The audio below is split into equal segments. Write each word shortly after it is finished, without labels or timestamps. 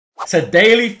So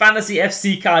daily Fantasy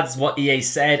FC cards is what EA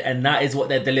said, and that is what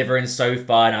they're delivering so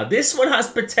far. Now this one has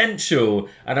potential,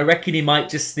 and I reckon he might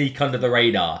just sneak under the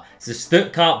radar. So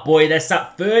Stuttgart boy, they're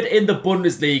sat third in the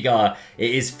Bundesliga.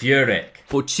 It is Fuhrich.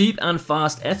 For cheap and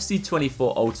fast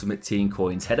FC24 Ultimate Team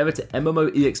coins, head over to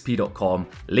MMOEXP.com,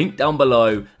 link down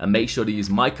below, and make sure to use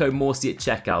my code Morsi at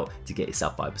checkout to get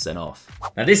yourself 5% off.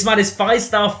 Now this man is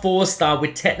 5-star, 4-star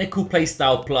with technical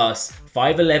playstyle plus,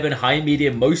 5'11", high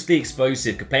medium, mostly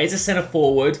explosive, can play as a centre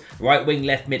forward, right wing,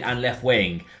 left mid and left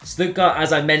wing. Stuttgart,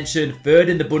 as I mentioned, third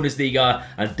in the Bundesliga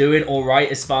and doing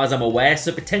alright as far as I'm aware,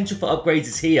 so potential for upgrades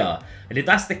is here. And if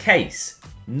that's the case,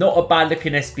 not a bad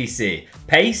looking SBC.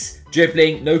 Pace,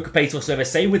 dribbling, no pace whatsoever.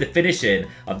 Same with the finishing.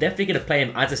 I'm definitely going to play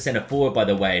him as a centre forward, by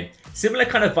the way. Similar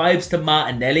kind of vibes to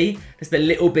Martinelli, just a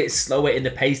little bit slower in the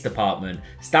pace department.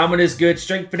 Stamina's good,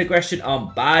 strength and aggression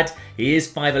aren't bad. He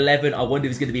is 5'11", I wonder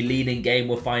if he's going to be leaning game,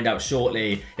 we'll find out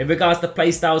shortly. In regards to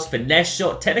playstyles, finesse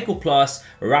shot, technical plus,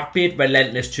 rapid,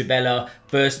 relentless, trivella,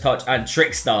 first touch and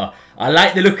trickster. I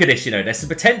like the look of this, you know, there's some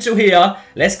potential here.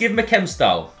 Let's give him a chem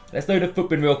style. Let's load the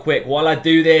footprint real quick. While I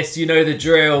do this, you know the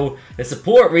drill. The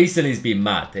support recently has been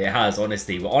mad. It has,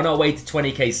 honestly. We're on our way to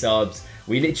 20k subs.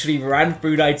 We literally ran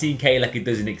through 19k like it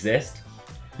doesn't exist.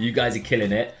 You guys are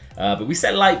killing it. But we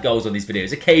set like goals on these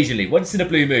videos occasionally. Once in a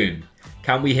blue moon.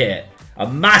 Can we hit a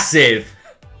massive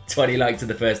 20 likes in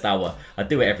the first hour? I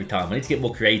do it every time. I need to get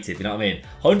more creative, you know what I mean?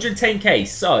 110k.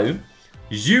 So,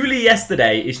 Julie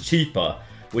yesterday is cheaper,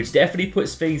 which definitely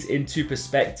puts things into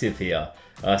perspective here.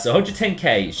 So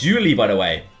 110k. Julie, by the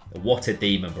way. What a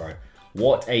demon, bro.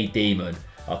 What a demon.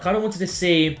 I kind of wanted to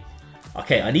see...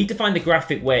 Okay, I need to find the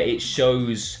graphic where it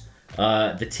shows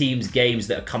the team's games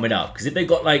that are coming up. Because if they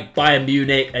got like Bayern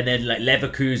Munich and then like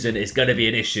Leverkusen, it's going to be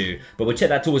an issue. But we'll check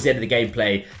that towards the end of the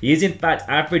gameplay. He is in fact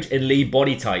average and lead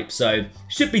body type. So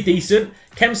should be decent.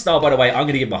 Chem style, by the way, I'm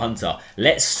going to give him a hunter.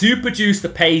 Let's super juice the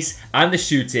pace and the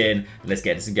shooting. Let's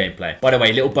get into some gameplay. By the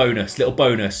way, little bonus.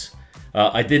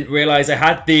 I didn't realise I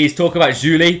had these. Talk about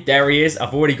Julie. There he is.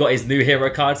 I've already got his new hero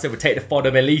card. So we'll take the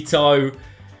Fodo Melito.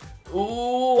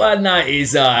 Ooh, and that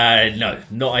is, no,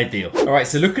 not ideal. All right,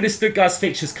 so look at the Stuttgart's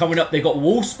fixtures coming up. They've got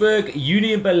Wolfsburg,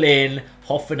 Union Berlin,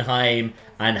 Hoffenheim,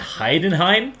 and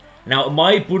Heidenheim. Now,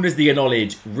 my Bundesliga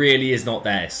knowledge really is not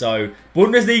there. So,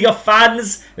 Bundesliga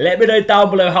fans, let me know down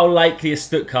below how likely is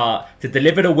Stuttgart to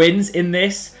deliver the wins in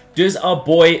this. Does our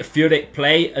boy Fuhrich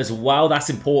play as well? That's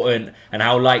important. And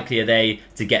how likely are they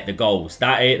to get the goals?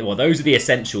 That is, well, those are the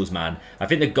essentials, man. I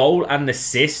think the goal and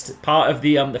assist part of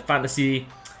the Fantasy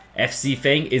FC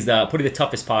thing is probably the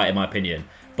toughest part in my opinion.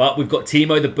 But we've got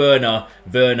Timo the Burner,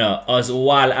 Werner, as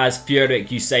well as Fuhrich,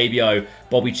 Eusebio,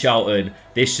 Bobby Charlton.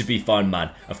 This should be fun,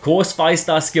 man. Of course,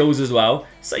 5-star skills as well.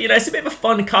 So, you know, it's a bit of a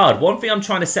fun card. One thing I'm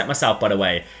trying to set myself, by the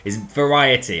way, is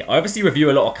variety. I obviously review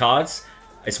a lot of cards.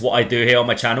 It's what I do here on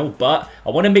my channel. But I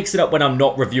want to mix it up when I'm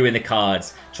not reviewing the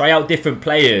cards. Try out different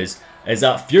players. As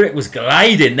Fuhrich was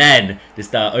gliding then.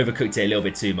 Just overcooked it a little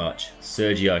bit too much.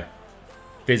 Sergio.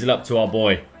 Fizzle up to our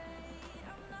boy.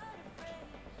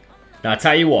 Now, I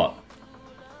tell you what.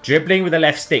 Dribbling with the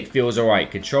left stick feels alright.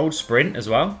 Controlled sprint as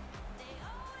well.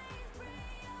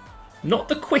 Not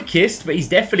the quickest, but he's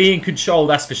definitely in control,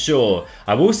 that's for sure.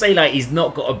 I will say, like, he's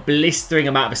not got a blistering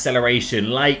amount of acceleration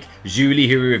like Julie,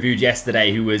 who we reviewed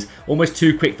yesterday, who was almost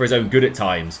too quick for his own good at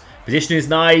times. Position is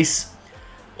nice.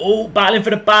 Oh, battling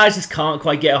for the badge. Just can't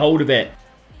quite get a hold of it.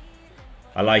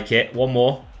 I like it. One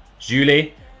more.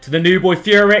 Julie to the new boy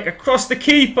Fuhrich across the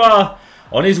keeper.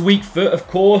 On his weak foot, of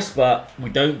course, but we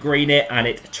don't green it and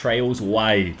it trails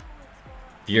wide.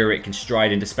 Fuhrich can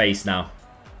stride into space now.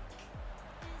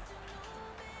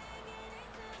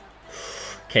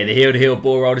 Okay, the heel-to-heel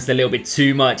ball roll is a little bit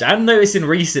too much. I'm noticing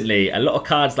recently a lot of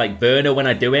cards like Werner when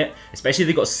I do it, especially if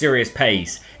they've got serious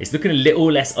pace, it's looking a little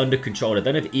less under control. I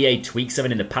don't know if EA tweaks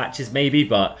something in the patches maybe,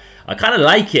 but I kind of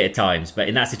like it at times. But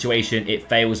in that situation, it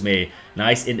fails me.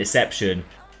 Nice interception.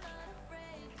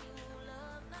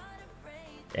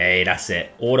 Hey, that's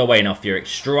it. All the way now, Fuhrich.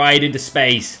 Stride into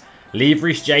space. Leave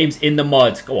Reece James in the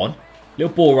mud. Go on.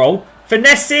 Little ball roll.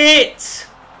 Finesse it!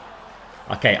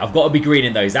 Okay, I've got to be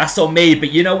greening those. That's on me.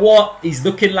 But you know what? He's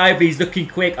looking lively. He's looking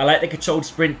quick. I like the controlled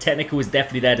sprint. Technical is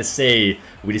definitely there to see.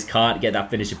 We just can't get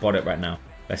that finishing product right now.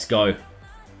 Let's go.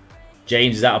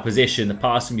 James is out of position. The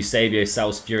pass from Eusebio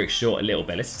sells Fuhrich short a little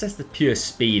bit. Let's test the pure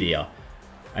speed here.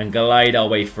 And glide our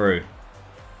way through.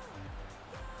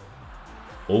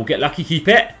 Oh, get lucky, keep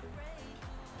it.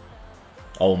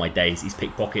 Oh my days, he's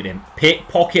pickpocketed him.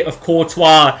 Pickpocket of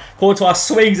Courtois. Courtois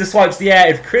swings and swipes the air.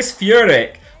 If Chris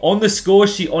Fuhrich on the score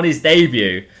sheet on his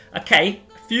debut. Okay,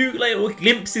 a few little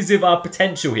glimpses of our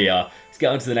potential here. Let's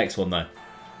get on to the next one though.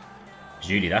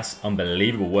 Judy, that's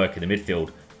unbelievable work in the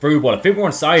midfield. Through ball. I think we're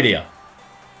on side here.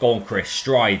 Go on, Chris.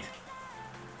 Stride.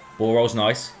 Ball roll's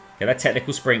nice. Get that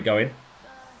technical sprint going.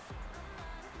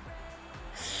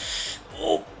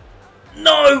 Oh,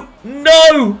 no!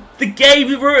 No! The game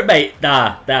through it, mate.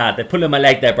 Nah. They're pulling my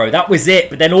leg there, bro. That was it.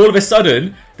 But then all of a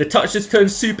sudden, the touch just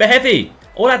turned super heavy.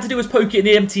 All I had to do was poke it in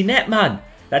the empty net, man.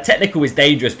 That technical is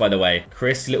dangerous, by the way.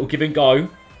 Chris, little give and go.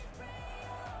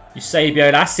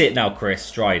 Eusebio, that's it now, Chris.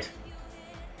 Stride.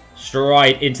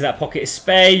 Stride into that pocket of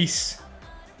space.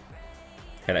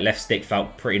 Okay, that left stick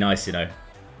felt pretty nice, you know.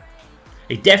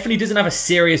 He definitely doesn't have a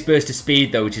serious burst of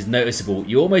speed, though, which is noticeable.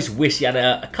 You almost wish he had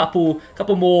a couple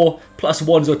more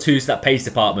 +1s or 2s to that pace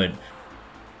department.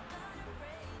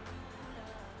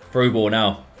 Through ball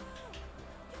now.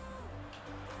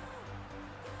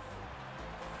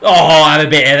 Oh, have a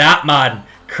bit of that, man.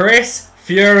 Chris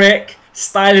Fuhrich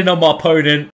styling on my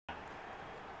opponent.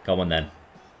 Come on, then.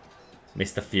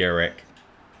 Mr. Fuhrich.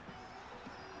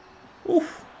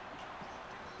 Oof.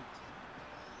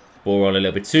 Ball roll a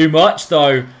little bit too much,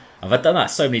 though. I've done that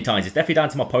so many times. It's definitely down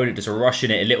to my opponent just rushing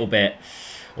it a little bit.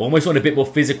 Almost want a bit more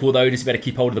physical, though. Just better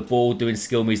keep hold of the ball, doing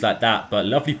skill moves like that. But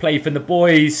lovely play from the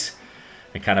boys.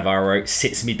 And Cannavaro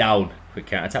sits me down. Quick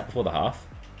counter attack before the half.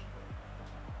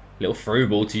 Little through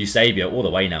ball to Eusebio. All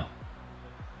the way now.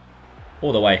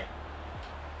 All the way.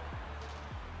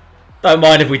 Don't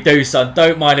mind if we do, son.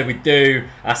 Don't mind if we do.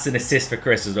 That's an assist for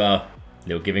Chris as well.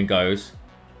 Little give and goes.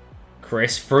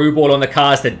 Chris, through ball on the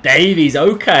cards to Davies.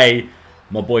 Okay.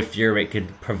 My boy Fuhrich can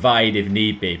provide if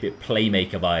need be. A bit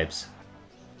playmaker vibes.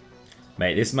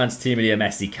 Mate, this man's team of the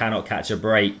Messi cannot catch a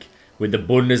break. With the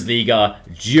Bundesliga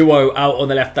duo out on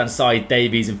the left-hand side.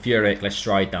 Davies and Fuhrich. Let's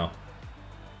stride now.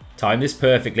 Time this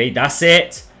perfectly. That's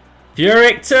it.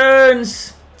 Fuhrich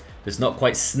turns. Just not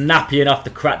quite snappy enough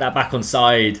to crack that back on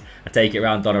side. I take it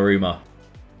around Donnarumma.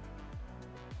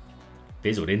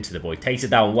 Fizzled into the boy. Takes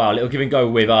it down. Wow. Little give and go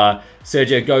with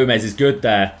Sergio Gomez is good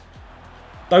there.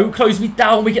 Don't close me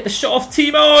down. We get the shot off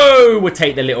Timo. We'll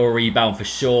take the little rebound for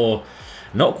sure.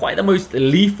 Not quite the most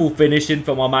lethal finishing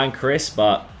from our man Chris.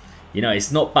 But, you know,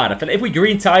 it's not bad. I feel like if we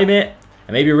green time it.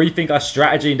 And maybe rethink our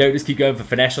strategy and don't just keep going for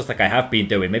finesse shots like I have been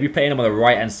doing. Maybe playing him on the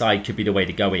right-hand side could be the way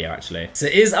to go here, actually. So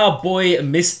is our boy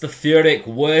Mr. Fuhrich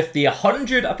worth the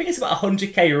 100? I think it's about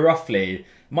 100k roughly.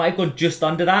 Might have gone just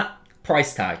under that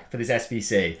price tag for this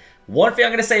SBC. One thing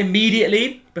I'm going to say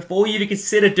immediately, before you even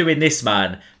consider doing this,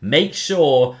 man, make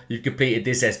sure you've completed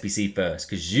this SBC first.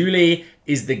 Because Julie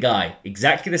is the guy.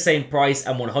 Exactly the same price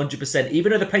and 100%.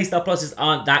 Even though the playstyle pluses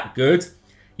aren't that good,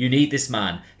 you need this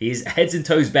man. He is heads and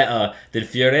toes better than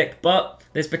Fuhrich, but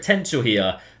there's potential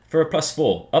here for a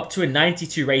 +4. Up to a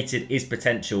 92 rated is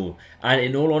potential. And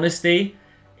in all honesty,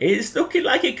 it's looking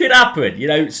like it could happen. You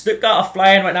know, Stuttgart are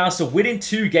flying right now, so winning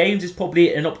 2 games is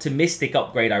probably an optimistic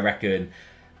upgrade, I reckon.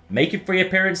 Making 3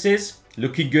 appearances,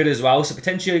 looking good as well. So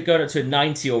potentially going up to a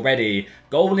 90 already.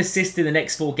 Goal and assist in the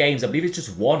next 4 games. I believe it's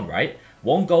just 1, right?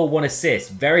 1 goal, 1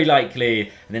 assist, very likely,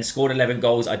 and then scored 11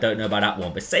 goals. I don't know about that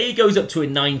one, but say he goes up to a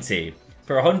 90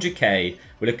 for 100k.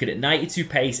 We're looking at 92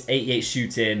 pace, 88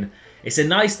 shooting. It's a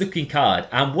nice looking card,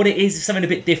 and what it is something a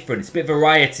bit different. It's a bit of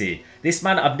variety. This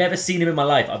man, I've never seen him in my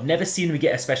life. I've never seen him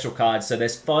get a special card, so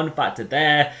there's fun factor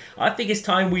there. I think it's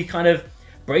time we kind of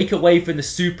break away from the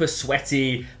super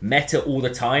sweaty meta all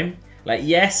the time. Like,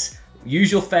 yes,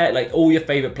 use your all your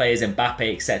favourite players,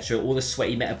 Mbappe, etc. All the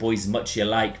sweaty meta boys as much as you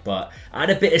like, but add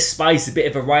a bit of spice, a bit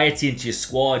of variety into your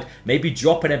squad. Maybe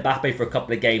drop an Mbappe for a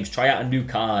couple of games. Try out a new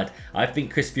card. I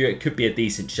think Chris Fuhrich could be a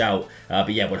decent shout.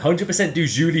 But yeah, 100% do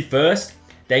Julie first,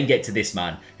 then get to this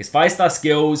man. His 5-star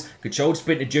skills, controlled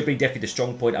sprint and dribbling, definitely the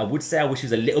strong point. I would say I wish he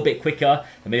was a little bit quicker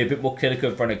and maybe a bit more clinical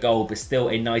in front of goal, but still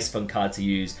a nice fun card to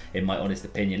use in my honest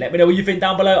opinion. Let me know what you think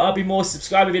down below. I'll be more.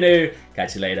 Subscribe if you're new.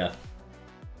 Catch you later.